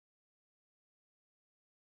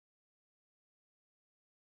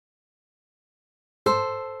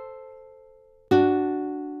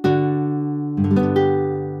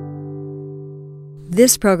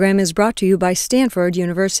This program is brought to you by Stanford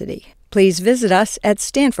University. Please visit us at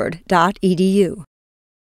stanford.edu.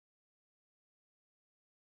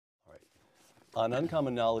 On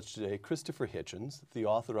Uncommon Knowledge today, Christopher Hitchens, the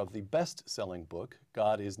author of the best-selling book,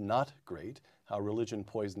 God is Not Great, How Religion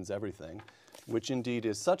Poisons Everything, which indeed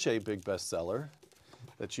is such a big bestseller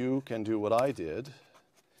that you can do what I did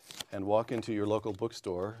and walk into your local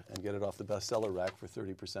bookstore and get it off the bestseller rack for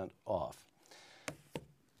 30% off.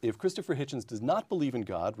 If Christopher Hitchens does not believe in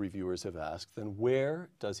God, reviewers have asked, then where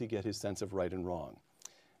does he get his sense of right and wrong?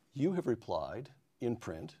 You have replied in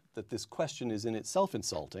print that this question is in itself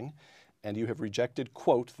insulting, and you have rejected,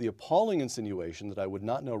 quote, the appalling insinuation that I would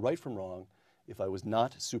not know right from wrong if I was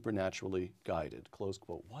not supernaturally guided, close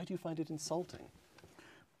quote. Why do you find it insulting?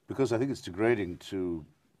 Because I think it's degrading to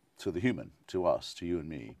the human, to us, to you and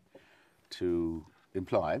me, to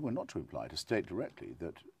imply, well, not to imply, to state directly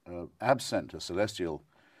that absent a celestial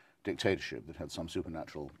dictatorship that had some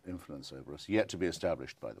supernatural influence over us, yet to be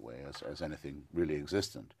established, by the way, as anything really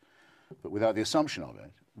existent, but without the assumption of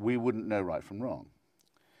it, we wouldn't know right from wrong.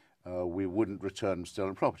 We wouldn't return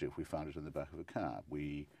stolen property if we found it in the back of a cab.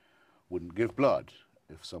 We wouldn't give blood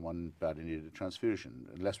if someone badly needed a transfusion,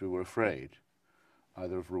 unless we were afraid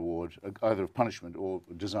either of punishment or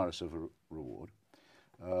desirous of a reward,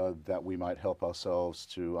 that we might help ourselves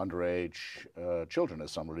to underage children,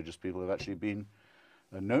 as some religious people have actually been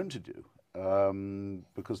known to do,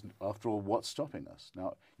 because after all, what's stopping us?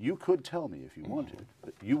 Now, you could tell me if you wanted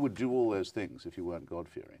that you would do all those things if you weren't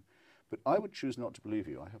God-fearing, but I would choose not to believe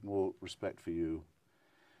you. I have more respect for you,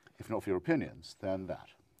 if not for your opinions, than that.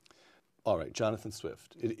 All right, Jonathan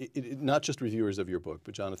Swift. Not just reviewers of your book,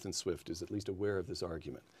 but Jonathan Swift is at least aware of this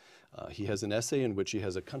argument. He has an essay in which he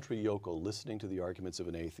has a country yokel listening to the arguments of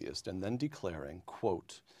an atheist and then declaring,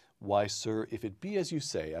 quote, why, sir, if it be as you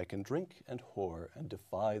say, I can drink and whore and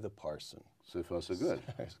defy the parson. So far, so good.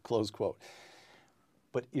 Close quote.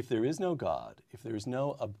 But if there is no God, if there is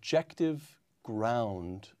no objective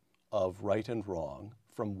ground of right and wrong,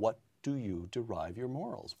 from what do you derive your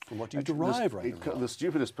morals? From what do you derive right and wrong? The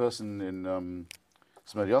stupidest person in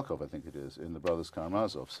Smerdyakov, I think it is, in the Brothers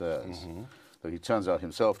Karamazov says, though he turns out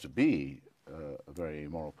himself to be a very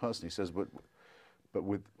immoral person, he says, but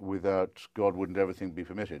without God, wouldn't everything be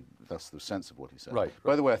permitted? That's the sense of what he said. Right.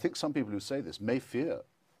 By the way, I think some people who say this may fear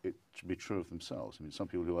it to be true of themselves. I mean, some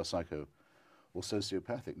people who are psycho or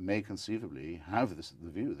sociopathic may conceivably have the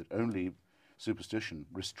view that only superstition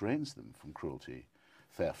restrains them from cruelty,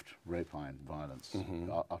 theft, rapine, violence,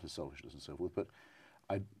 utter selfishness, and so forth. But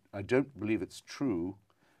I don't believe it's true.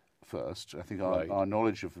 First, I think our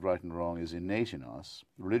knowledge of right and wrong is innate in us.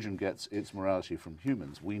 Religion gets its morality from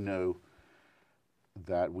humans. We know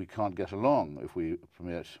that we can't get along if we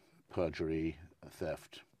permit perjury,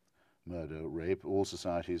 theft, murder, rape. All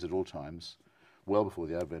societies at all times, well before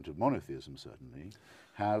the advent of monotheism certainly,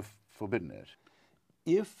 have forbidden it.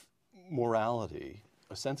 If morality,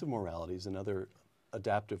 a sense of morality, is another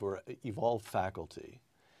adaptive or evolved faculty,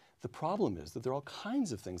 the problem is that there are all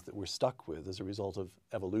kinds of things that we're stuck with as a result of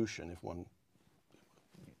evolution, if one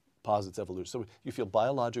posits evolution. So you feel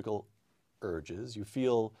biological urges, you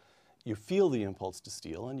feel the impulse to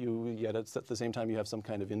steal, and yet at the same time you have some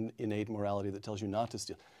kind of innate morality that tells you not to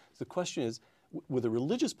steal. So the question is, with a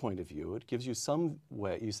religious point of view, it gives you some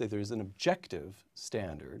way, you say there's an objective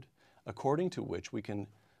standard according to which we can,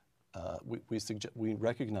 we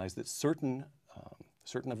recognize that certain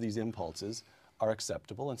of these impulses are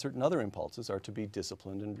acceptable and certain other impulses are to be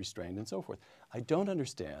disciplined and restrained and so forth. I don't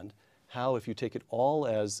understand how, if you take it all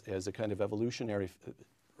as a kind of evolutionary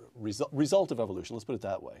result of evolution, let's put it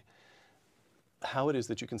that way, how it is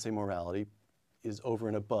that you can say morality is over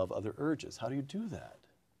and above other urges. How do you do that?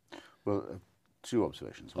 Well, two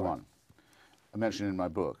observations. All One, right. I mentioned in my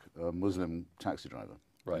book a Muslim taxi driver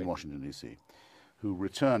Right. in Washington, D.C., who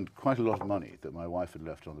returned quite a lot of money that my wife had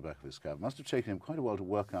left on the back of his cab. It must have taken him quite a while to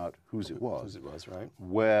work out whose it was, right?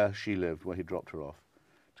 where she lived, where he dropped her off.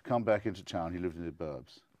 To come back into town, he lived in the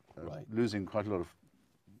burbs, Right. losing quite a lot of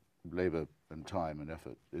labor and time and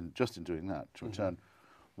effort just in doing that, to return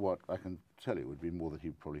what I can tell you would be more than he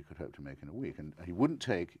probably could hope to make in a week. And he wouldn't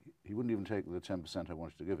even take the 10% I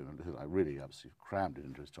wanted to give him, until I really absolutely crammed it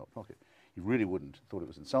into his top pocket. He really wouldn't, thought it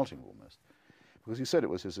was insulting almost, because he said it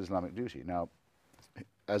was his Islamic duty. Now,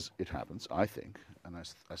 as it happens, I think, and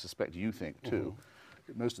I suspect you think too,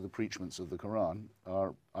 that most of the preachments of the Quran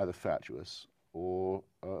are either fatuous or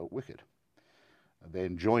wicked. They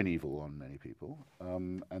enjoin evil on many people,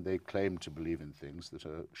 and they claim to believe in things that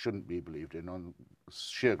shouldn't be believed in on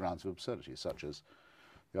sheer grounds of absurdity, such as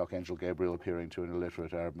the Archangel Gabriel appearing to an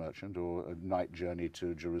illiterate Arab merchant, or a night journey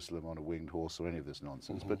to Jerusalem on a winged horse, or any of this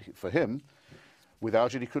nonsense. But for him,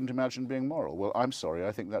 without it, he couldn't imagine being moral. Well, I'm sorry,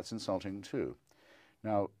 I think that's insulting too.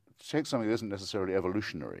 Now, take something that isn't necessarily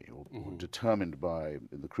evolutionary or determined by,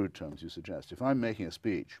 in the crude terms you suggest. If I'm making a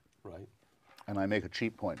speech, Right. and I make a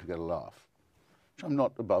cheap point to get a laugh, which I'm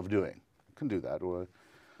not above doing, I can do that, or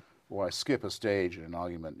I skip a stage in an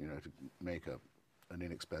argument, you know, to make an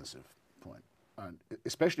inexpensive point. And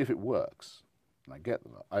especially if it works, and I get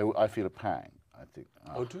them, I feel a pang. I think.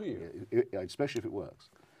 Oh, do you? Especially if it works.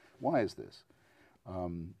 Why is this?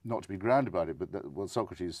 Not to be grand about it, but what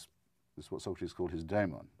Socrates called his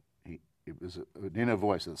daemon. It was an inner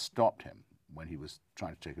voice that stopped him when he was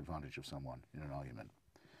trying to take advantage of someone in an argument,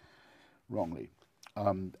 wrongly.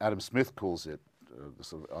 Adam Smith calls it the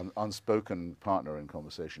sort of unspoken partner in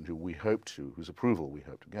conversation whose approval we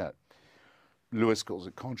hope to get. Lewis calls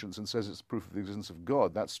it conscience and says it's proof of the existence of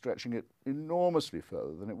God. That's stretching it enormously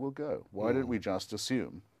further than it will go. Why don't we just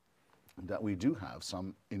assume that we do have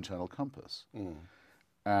some internal compass,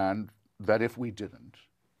 and that if we didn't,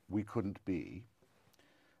 we couldn't be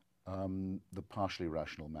the partially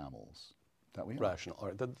rational mammals that we are. Rational. All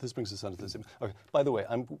right. This brings us on to this. Okay. By the way,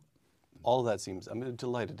 all of that seems. I'm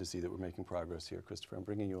delighted to see that we're making progress here, Christopher. I'm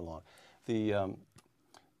bringing you along.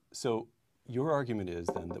 So your argument is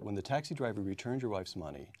then that when the taxi driver returned your wife's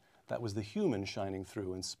money, that was the human shining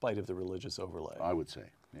through in spite of the religious overlay. I would say,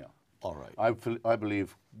 yeah. All right. I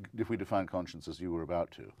believe if we define conscience as you were about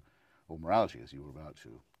to, or morality as you were about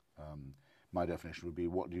to, my definition would be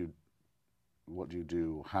what do you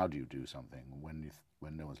do, how do you do something when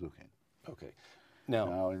no one's looking? Okay.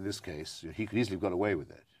 Now, in this case, he could easily have got away with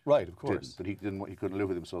it. Right, of course. But he couldn't live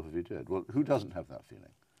with himself if he did. Well, who doesn't have that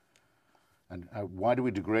feeling? And why do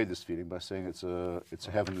we degrade this feeling by saying it's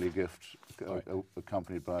a heavenly gift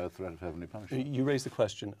accompanied by a threat of heavenly punishment? You raise the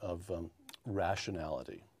question of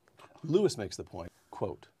rationality. Lewis makes the point,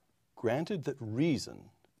 quote, granted that reason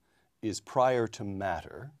is prior to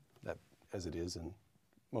matter, that as it is in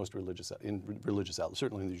most religious outlets,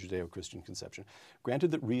 certainly in the Judeo-Christian conception, granted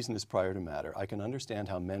that reason is prior to matter, I can understand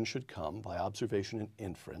how men should come by observation and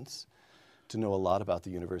inference to know a lot about the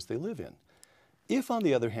universe they live in. If, on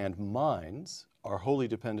the other hand, minds are wholly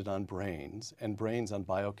dependent on brains, and brains on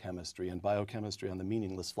biochemistry, and biochemistry on the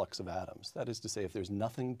meaningless flux of atoms, that is to say, if there's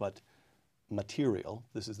nothing but material,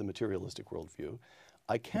 this is the materialistic worldview,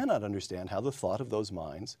 I cannot understand how the thought of those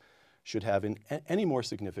minds should have any more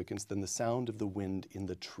significance than the sound of the wind in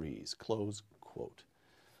the trees, close quote.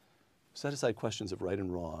 Set aside questions of right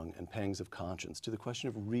and wrong and pangs of conscience to the question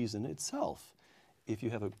of reason itself. If you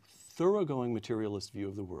have a thoroughgoing materialist view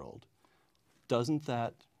of the world, doesn't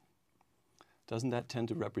that tend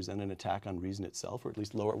to represent an attack on reason itself, or at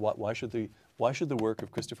least lower? Why should the work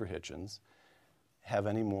of Christopher Hitchens have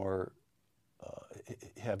any more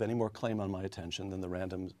claim on my attention than the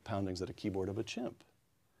random poundings at a keyboard of a chimp?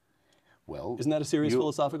 Well, isn't that a serious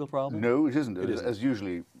philosophical problem? No, it isn't. It isn't. As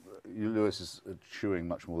usually, Lewis is chewing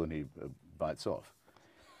much more than he bites off.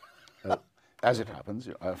 As it happens,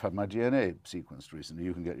 I've had my DNA sequenced recently.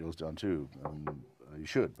 You can get yours done too. You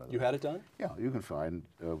should, by the way. You had it done? Yeah, you can find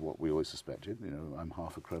what we always suspected. You know, I'm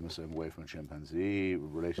half a chromosome away from a chimpanzee,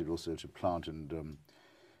 related also to plant and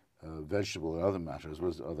vegetable and other matter, as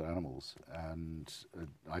well as other animals. And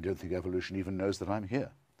I don't think evolution even knows that I'm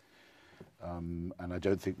here. And I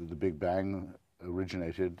don't think that the Big Bang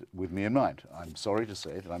originated with me in mind. I'm sorry to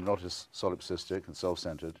say that I'm not as solipsistic and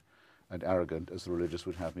self-centered and arrogant as the religious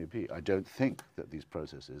would have me be. I don't think that these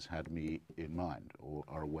processes had me in mind or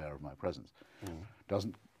are aware of my presence.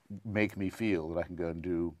 Doesn't make me feel that I can go and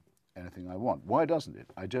do anything I want. Why doesn't it?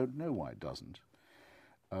 I don't know why it doesn't.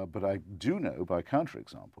 But I do know, by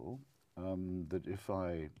counterexample, that if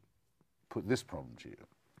I put this problem to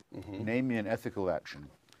you, name me an ethical action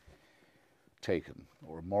taken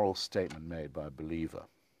or a moral statement made by a believer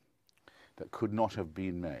that could not have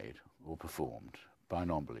been made or performed by a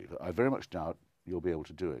non-believer. I very much doubt you'll be able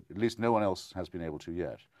to do it. At least no one else has been able to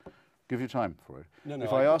yet. Give you time for it.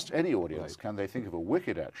 If I asked any audience, can they think of a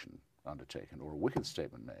wicked action undertaken or a wicked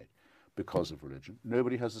statement made because of religion,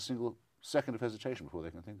 nobody has a single second of hesitation before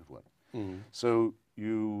they can think of one. So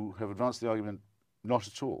you have advanced the argument not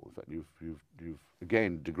at all. In fact, you've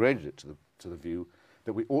again degraded it to the view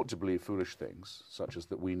that we ought to believe foolish things, such as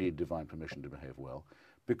that we need divine permission to behave well,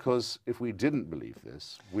 because if we didn't believe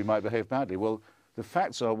this, we might behave badly. Well, the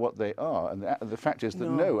facts are what they are, and the fact is that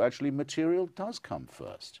no, actually material does come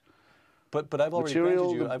first. But I've already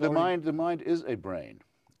granted you. The mind is a brain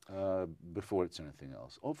before it's anything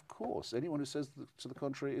else. Of course, anyone who says to the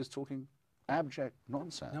contrary is talking abject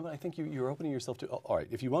nonsense. No, but I think you're opening yourself to. All right,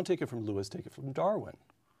 if you won't take it from Lewis, take it from Darwin.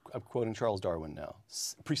 I'm quoting Charles Darwin now.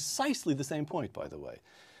 Precisely the same point, by the way.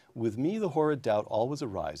 With me the horrid doubt always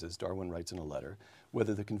arises, Darwin writes in a letter,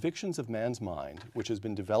 whether the convictions of man's mind, which has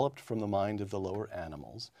been developed from the mind of the lower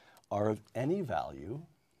animals, are of any value,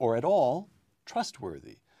 or at all,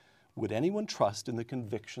 trustworthy. Would anyone trust in the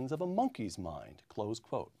convictions of a monkey's mind? Close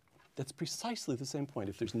quote. That's precisely the same point.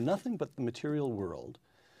 If there's nothing but the material world,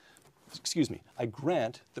 excuse me, I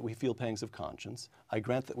grant that we feel pangs of conscience. I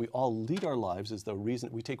grant that we all lead our lives as though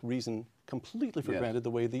we take reason completely for granted, the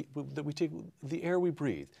way that we take the air we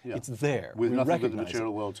breathe. Yeah. It's there. With nothing but the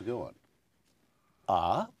material world to go on.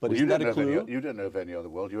 But isn't that a clue? You don't know of any other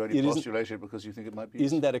world. You only postulate it because you think it might be.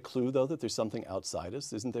 Isn't that a clue, though, that there's something outside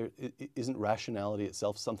us? Isn't rationality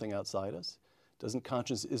itself something outside us?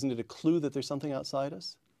 Isn't it a clue that there's something outside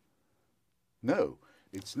us? No,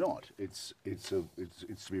 it's not. It's to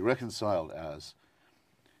be reconciled as,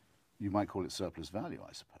 you might call it surplus value,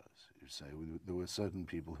 I suppose. You'd say there were certain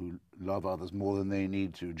people who love others more than they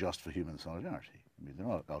need to just for human solidarity. I mean, they're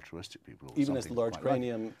not altruistic people. Even as the large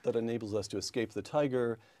cranium that enables us to escape the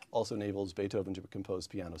tiger also enables Beethoven to compose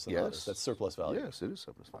piano sonatas. Yes. That's surplus value. Yes, it is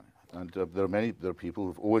surplus value. And there are people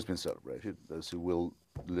who've always been celebrated, those who will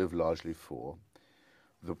live largely for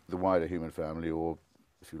the wider human family, or,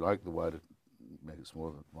 if you like, the wider, make it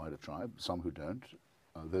smaller, the wider tribe. Some who don't.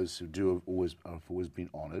 Those who do have always been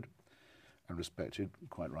honoured and respected,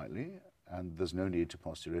 quite rightly, and there's no need to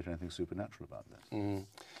postulate anything supernatural about this. Mm.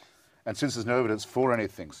 And since there's no evidence for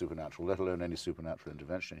anything supernatural, let alone any supernatural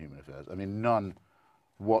intervention in human affairs, I mean, none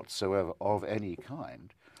whatsoever of any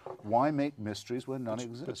kind, why make mysteries where none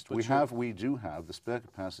exist? We do have the spare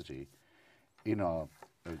capacity in our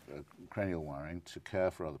cranial wiring to care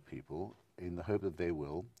for other people in the hope that they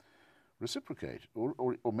will reciprocate,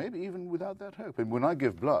 or maybe even without that hope. And when I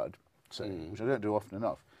give blood, say, which I don't do often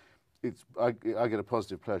enough, I get a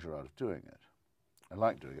positive pleasure out of doing it. I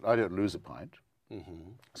like doing it. I don't lose a pint.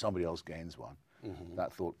 Mm-hmm. Somebody else gains one. Mm-hmm.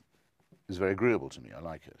 That thought is very agreeable to me. I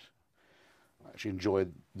like it. I actually enjoy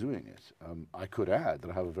doing it. I could add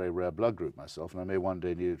that I have a very rare blood group myself, and I may one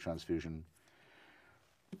day need a transfusion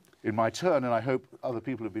in my turn, and I hope other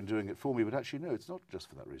people have been doing it for me. But actually, no, it's not just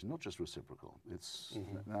for that reason, not just reciprocal. It's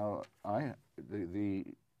now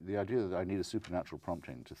the idea that I need a supernatural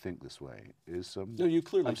prompting to think this way is no, you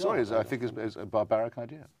clearly I'm sorry, I think is a barbaric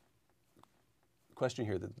idea. Question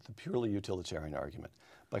here, the purely utilitarian argument.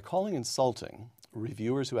 By calling insulting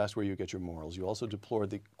reviewers who ask where you get your morals, you also deplore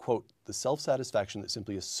the, quote, the self-satisfaction that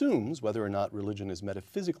simply assumes whether or not religion is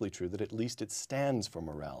metaphysically true, that at least it stands for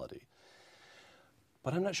morality.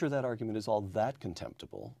 But I'm not sure that argument is all that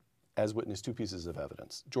contemptible, as witness two pieces of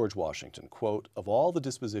evidence. George Washington, quote, of all the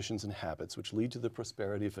dispositions and habits which lead to the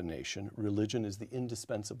prosperity of a nation, religion is the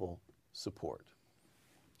indispensable support.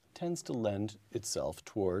 Tends to lend itself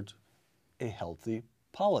toward a healthy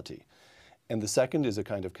polity. And the second is a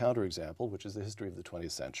kind of counterexample, which is the history of the 20th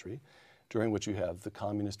century, during which you have the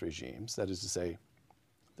communist regimes, that is to say,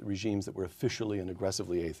 the regimes that were officially and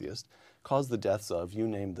aggressively atheist, caused the deaths of, you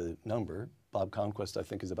name the number, Bob Conquest I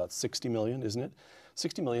think is about 60 million, isn't it?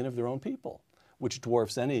 60 million of their own people, which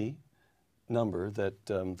dwarfs any number that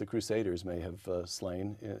the Crusaders may have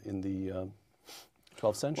slain in the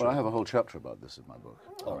 12th century. Well, I have a whole chapter about this in my book.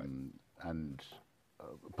 All right. And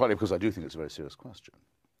partly because I do think it's a very serious question.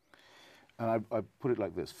 And I put it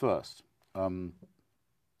like this. First,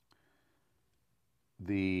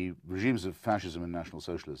 the regimes of fascism and National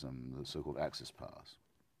Socialism, the so-called Axis powers,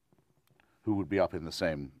 who would be up in the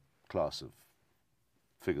same class of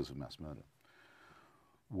figures of mass murder,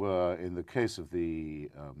 were, in the case of the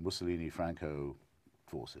Mussolini-Franco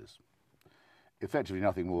forces, effectively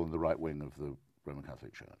nothing more than the right wing of the Roman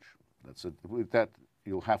Catholic Church. That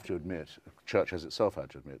you'll have to admit, the Church has itself had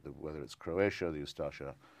to admit, that whether it's Croatia, the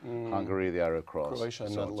Ustasha, Hungary, the Arrow Cross. Croatia,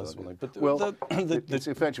 I'm not less willing. But it's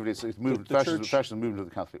effectively, fascism movement of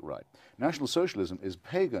the Catholic right. National Socialism is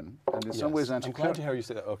pagan and in some ways anti-clerical. I'm glad to hear you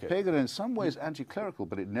say that. Okay. Pagan and in some ways anti-clerical,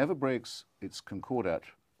 but it never breaks its concordat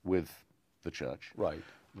with the Church. Right.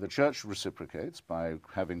 The Church reciprocates by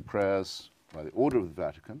having prayers by the order of the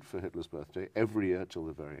Vatican for Hitler's birthday every year till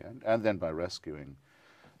the very end, and then by rescuing,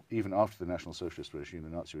 even after the National Socialist regime, the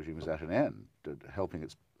Nazi regime is at an end, helping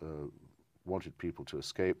its wanted people to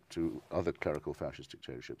escape to other clerical fascist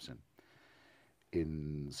dictatorships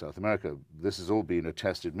in South America. This has all been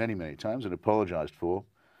attested many, many times and apologized for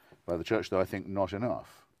by the Church, though I think not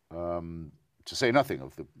enough, to say nothing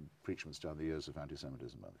of the preachments down the years of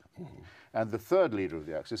anti-Semitism. And the third leader of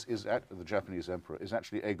the Axis, is the Japanese emperor, is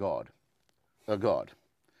actually a god,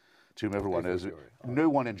 to whom everyone knows. No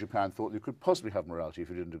one in Japan thought you could possibly have morality if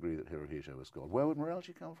you didn't agree that Hirohito was God. Where would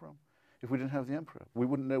morality come from? if we didn't have the emperor. We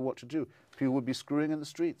wouldn't know what to do. People would be screwing in the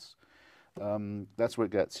streets. That's where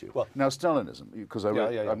it gets you. Well, now, Stalinism, because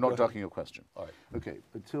I'm not ducking your question. All right. Okay,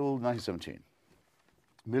 until 1917,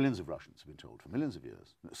 millions of Russians have been told for millions of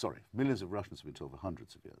years, sorry, millions of Russians have been told for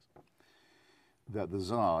hundreds of years, that the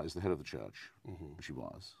Tsar is the head of the church, which he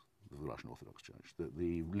was, the Russian Orthodox Church, that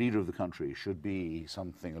the leader of the country should be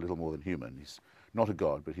something a little more than human. He's not a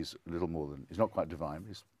god, but he's a little more than, he's not quite divine,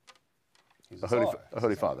 he's a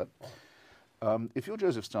holy father. If you're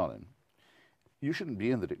Joseph Stalin, you shouldn't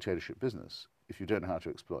be in the dictatorship business if you don't know how to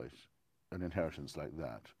exploit an inheritance like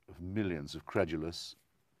that of millions of credulous,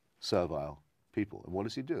 servile people. And what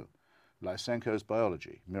does he do? Lysenko's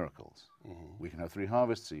biology, miracles. We can have 3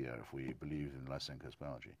 harvests a year if we believe in Lysenko's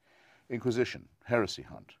biology. Inquisition, heresy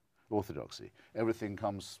hunt, orthodoxy. Everything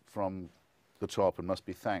comes from the top and must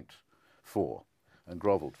be thanked for and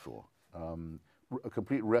groveled for. A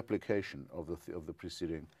complete replication of the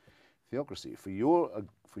preceding theocracy. For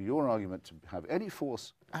your argument to have any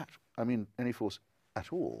force at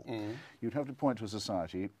all, you'd have to point to a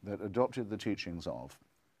society that adopted the teachings of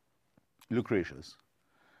Lucretius,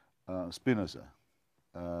 Spinoza,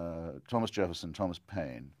 Thomas Jefferson, Thomas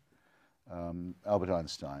Paine, Albert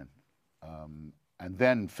Einstein, and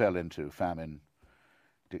then fell into famine,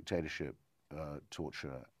 dictatorship,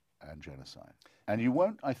 torture, and genocide. And you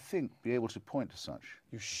won't, I think, be able to point to such.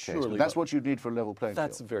 You surely. That's what you need for a level playing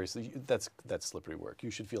that's field. That's slippery work.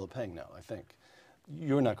 You should feel a pang now, I think.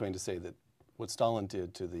 You're not going to say that what Stalin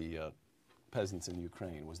did to the peasants in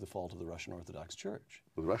Ukraine was the fault of the Russian Orthodox Church.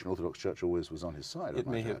 Well, the Russian Orthodox Church always was on his side. It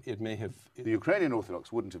may have. The Ukrainian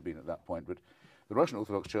Orthodox wouldn't have been at that point, but the Russian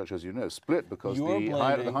Orthodox Church, as you know, split because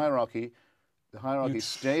the hierarchy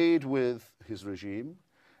stayed with his regime,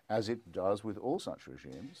 as it does with all such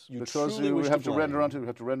regimes, because we have to render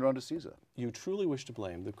unto Caesar. You truly wish to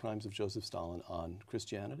blame the crimes of Joseph Stalin on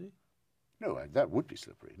Christianity? No, that would be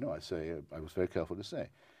slippery. No, I was very careful to say.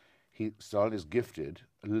 Stalin is gifted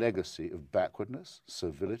a legacy of backwardness,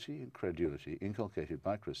 servility, and credulity inculcated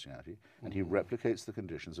by Christianity, and he replicates the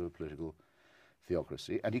conditions of a political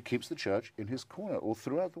theocracy, and he keeps the church in his corner all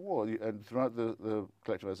throughout the war and throughout the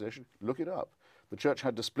collectivization. Look it up. The church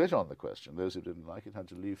had to split on the question. Those who didn't like it had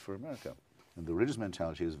to leave for America. And the religious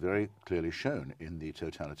mentality is very clearly shown in the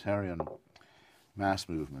totalitarian mass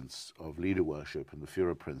movements of leader worship and the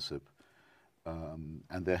Führerprinzip,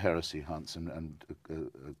 and their heresy hunts and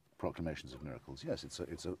proclamations of miracles. Yes,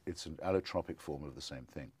 it's an allotropic form of the same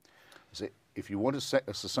thing. So if you want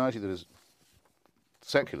a society that is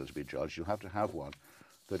secular to be judged, you'll have to have one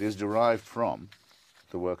that is derived from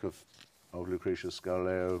the work of Lucretius,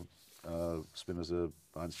 Galileo, Spinoza,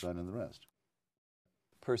 Einstein, and the rest.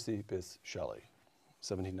 Percy Bysshe Shelley,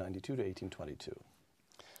 1792 to 1822.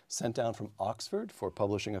 Sent down from Oxford for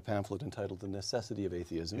publishing a pamphlet entitled The Necessity of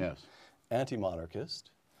Atheism. Yes. Anti-monarchist.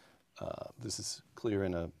 This is clear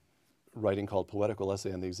in a writing called Poetical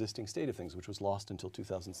Essay on the Existing State of Things, which was lost until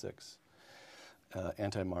 2006.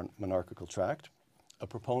 Anti-monarchical tract. A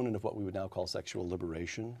proponent of what we would now call sexual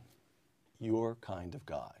liberation. Your kind of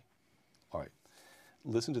guy. All right.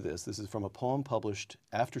 Listen to this. This is from a poem published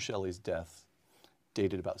after Shelley's death,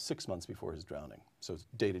 dated about 6 months before his drowning. So it's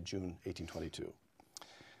dated June 1822.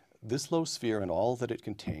 This low sphere and all that it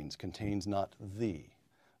contains not thee,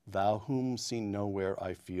 thou whom seen nowhere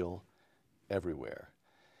I feel everywhere.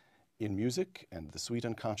 In music and the sweet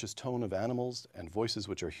unconscious tone of animals and voices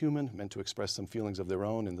which are human, meant to express some feelings of their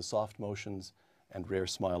own, in the soft motions and rare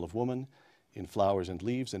smile of woman, in flowers and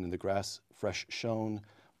leaves and in the grass fresh shown,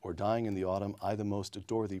 or dying in the autumn, I the most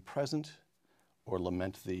adore thee present, or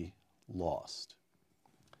lament thee lost.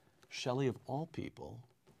 Shelley, of all people,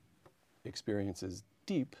 experiences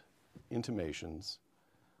deep intimations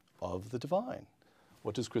of the divine.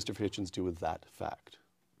 What does Christopher Hitchens do with that fact?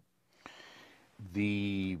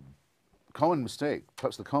 The common mistake,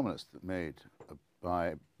 perhaps the commonest made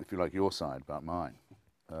by, if you like, your side, about mine,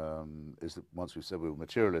 is that once we've said we were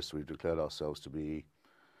materialists, we've declared ourselves to be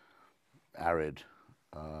arid,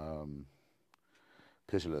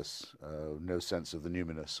 pitiless, no sense of the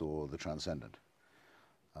numinous or the transcendent.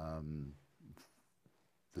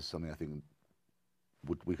 This is something I think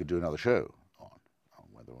we could do another show on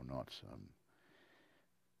whether or not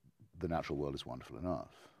the natural world is wonderful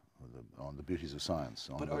enough, on the beauties of science,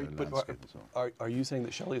 on the landscape and so on. Are you saying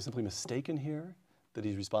that Shelley is simply mistaken here, that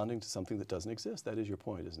he's responding to something that doesn't exist? That is your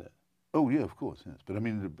point, isn't it? Oh, yeah, of course, yes. But I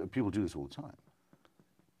mean, people do this all the time.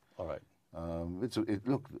 All right.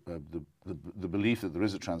 Look, the belief that there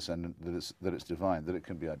is a transcendent, that it's divine, that it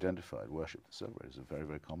can be identified, worshipped, celebrated, is a very,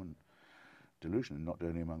 very common delusion, and not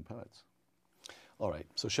only among poets. All right.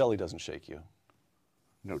 So Shelley doesn't shake you.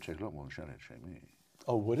 No, it takes a lot more than Shelley to shake me.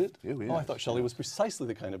 Oh, would it? Yeah, Oh, I thought Shelley was precisely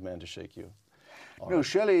the kind of man to shake you. No,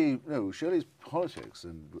 Shelley's politics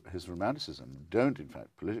and his romanticism don't, in fact,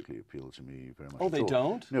 politically appeal to me very much. Oh, they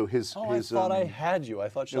don't? No, his. Oh, I thought I had you. I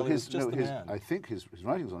thought Shelley was just the man. I think his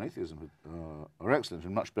writings on atheism are excellent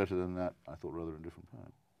and much better than that. I thought rather indifferent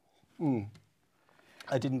poem.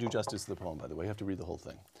 I didn't do justice to the poem, by the way. You have to read the whole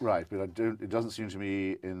thing. Right, but it doesn't seem to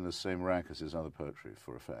me in the same rank as his other poetry,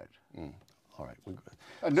 for effect. All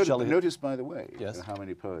right. Notice, by the way, yes? how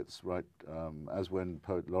many poets write, as when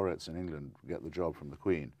poet laureates in England get the job from the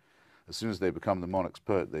Queen, as soon as they become the monarch's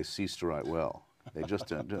poet, they cease to write well. They just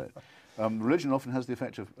don't do it. Religion often has the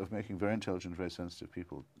effect of making very intelligent, very sensitive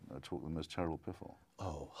people talk the most terrible piffle.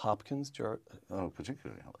 Oh, Hopkins? Oh,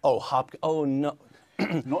 particularly Hopkins. Oh, Oh, no.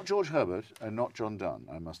 Not George Herbert and not John Donne,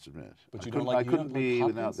 I must admit. But I couldn't be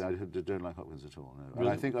without that. I don't like Hopkins at all. No.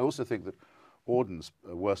 Really? And I also think that Auden's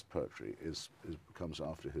worst poetry comes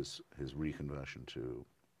after his reconversion to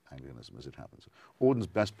Anglicanism, as it happens. Auden's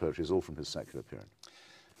best poetry is all from his secular period.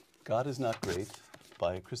 God is Not Great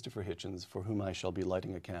by Christopher Hitchens, for whom I shall be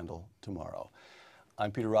lighting a candle tomorrow.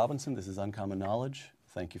 I'm Peter Robinson. This is Uncommon Knowledge.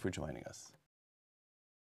 Thank you for joining us.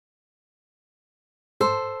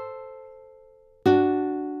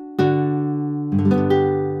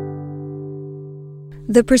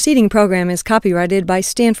 The preceding program is copyrighted by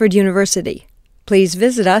Stanford University. Please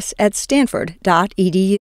visit us at stanford.edu.